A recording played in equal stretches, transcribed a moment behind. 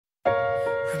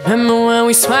Remember when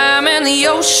we swam in the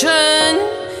ocean?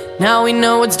 Now we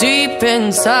know what's deep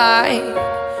inside.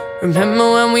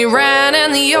 Remember when we ran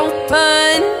in the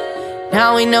open?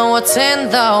 Now we know what's in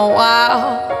the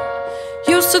wild.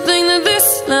 Used to think that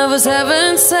this love was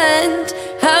heaven sent.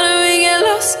 How do we get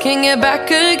lost, can't get back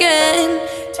again?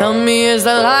 Tell me, is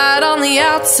the light on the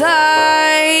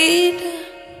outside?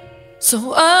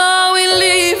 So are we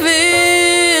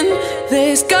leaving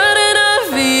this Garden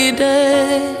of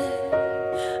Eden?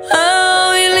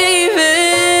 Are we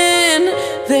leaving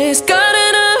this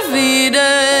Garden of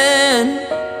Eden?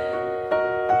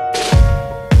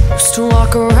 Used to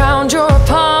walk around your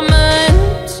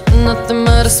apartment, nothing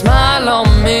but a smile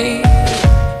on me.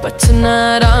 But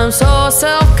tonight I'm so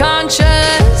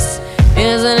self-conscious.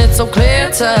 Isn't it so clear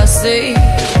to see?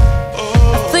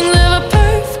 Nothing's ever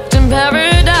perfect in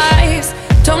paradise.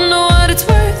 Don't know what it's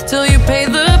worth till you pay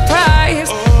the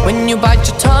price. When you bite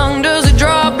your tongue, does it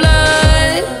draw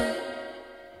blood?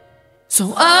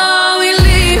 So are we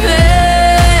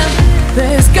leaving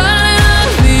this Garden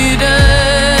of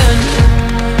Eden?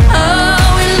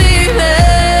 Are we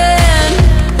leaving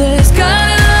this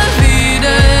Garden of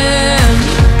Eden?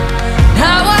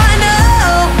 Now I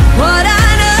know what I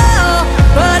know,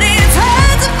 but it's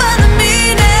hard to find the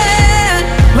meaning.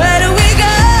 Where do we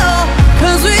go?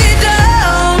 'Cause we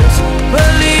don't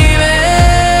believe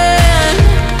in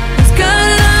this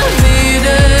Garden of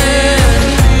Eden.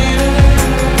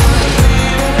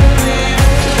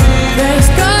 This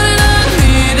Garden of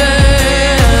Eden.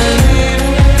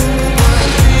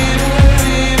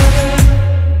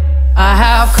 I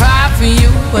have cried for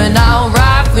you and I'll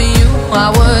ride for you. I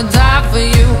would die for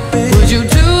you. Would you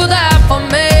do that for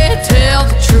me? Tell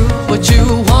the truth. What you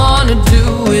wanna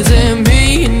do is in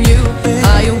me and you.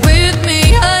 Are you with me,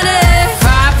 honey?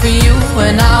 Cry for you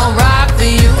and I'll ride for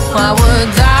you. I would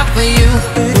die for you.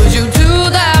 Would you do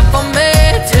that for me?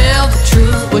 Tell the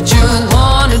truth. What you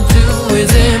wanna do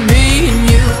is in me and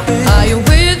you. Are you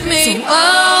with me? So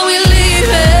are we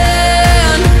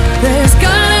leaving this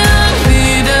Garden of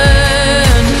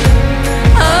Eden?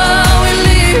 Are we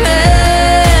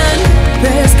leaving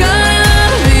this Garden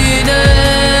of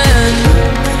Eden?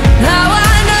 Now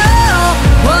I know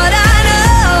what I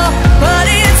know, but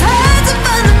it's hard to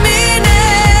find the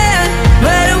meaning.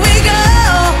 Where do we go?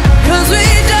 'Cause we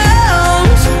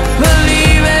don't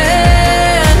believe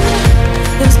in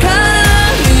this Garden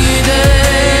of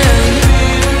Eden.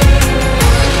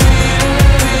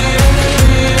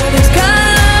 This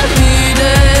Garden of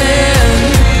Eden.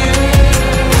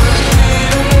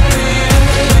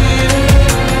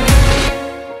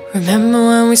 Remember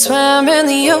when we swam in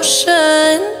the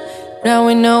ocean? Now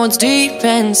we know what's deep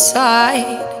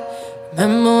inside.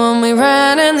 Remember when we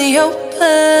ran in the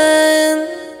open?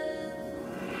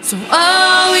 So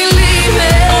are we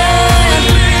leaving